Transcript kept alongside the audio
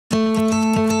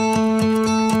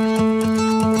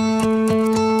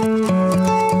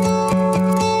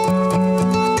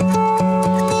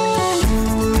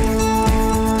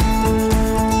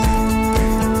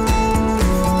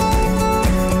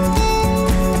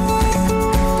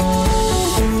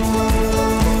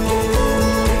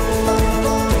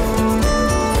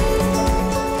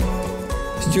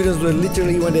were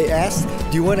literally, when they asked,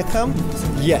 do you want to come?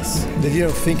 Yes, they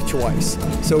didn't think twice.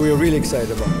 So we are really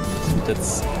excited about it.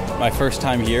 It's my first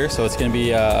time here, so it's going to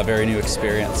be a very new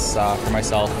experience for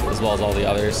myself as well as all the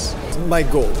others. My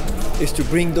goal is to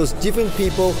bring those different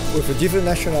people with different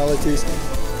nationalities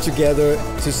together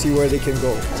to see where they can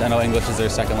go. I know English is their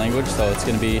second language, so it's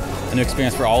going to be a new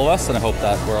experience for all of us, and I hope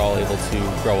that we're all able to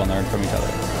grow and learn from each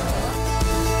other.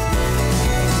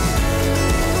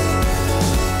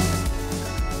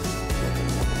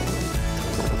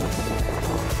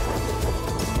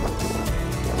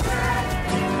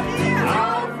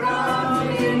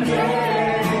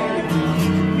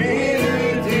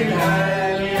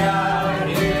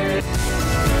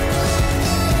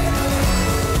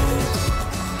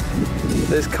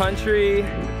 This country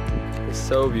is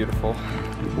so beautiful.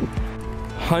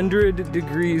 100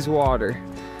 degrees water.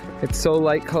 It's so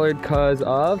light colored because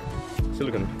of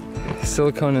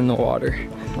silicone in the water.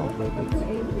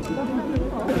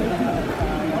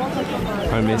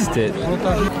 I missed it. The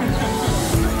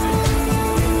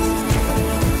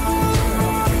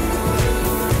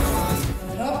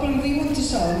problem we want to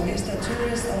solve is that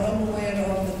tourists are unaware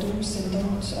of the do's and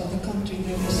don'ts of the country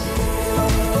they visit.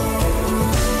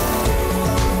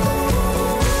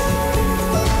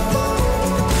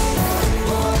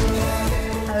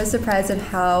 I was surprised at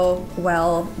how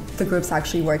well the groups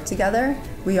actually worked together.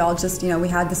 We all just, we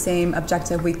had the same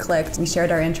objective, we clicked, we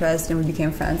shared our interest, and we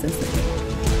became friends instantly.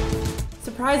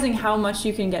 Surprising how much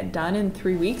you can get done in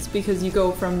 3 weeks, because you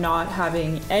go from not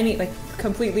having any,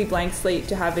 completely blank slate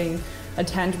to having a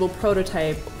tangible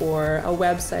prototype or a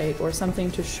website or something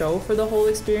to show for the whole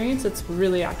experience. It's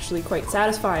really actually quite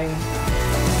satisfying.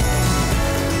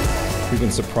 We've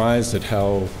been surprised at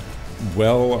how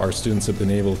well our students have been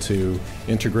able to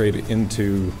integrate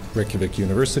into Reykjavik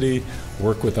University,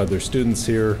 work with other students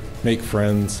here, make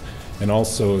friends, and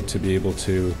also to be able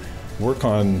to work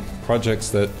on projects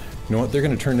that, they're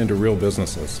going to turn into real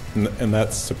businesses. And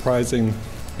that's surprising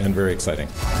and very exciting.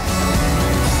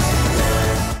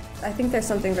 I think there's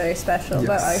something very special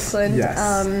about Iceland.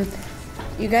 Yes.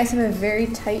 You guys have a very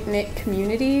tight-knit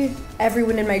community.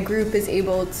 Everyone in my group is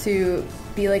able to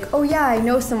be like, oh yeah, I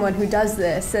know someone who does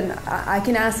this, and I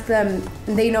can ask them,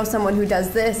 and they know someone who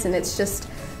does this, and it's just,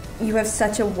 you have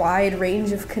such a wide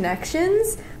range of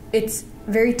connections. It's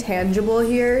very tangible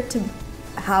here to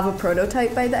have a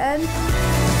prototype by the end.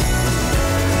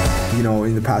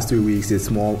 In the past 3 weeks, it's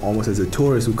more almost as a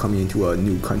tourist who coming into a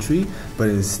new country, but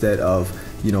instead of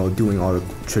doing all the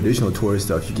traditional tourist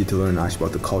stuff, you get to learn actually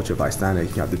about the culture of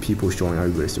Icelandic. You have the people showing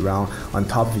everybody around. On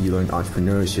top of it, you learn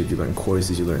entrepreneurship, you learn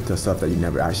courses, you learn the stuff that you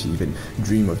never actually even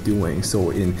dream of doing.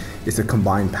 So it's a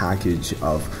combined package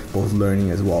of both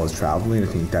learning as well as traveling. I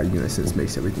think that, in a sense,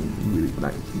 makes everything really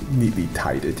neatly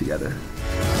tied together.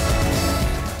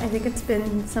 I think it's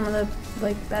been some of the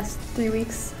best 3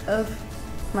 weeks of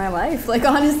my life.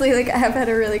 Honestly, I have had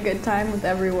a really good time with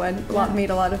everyone.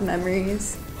 Made a lot of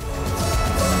memories.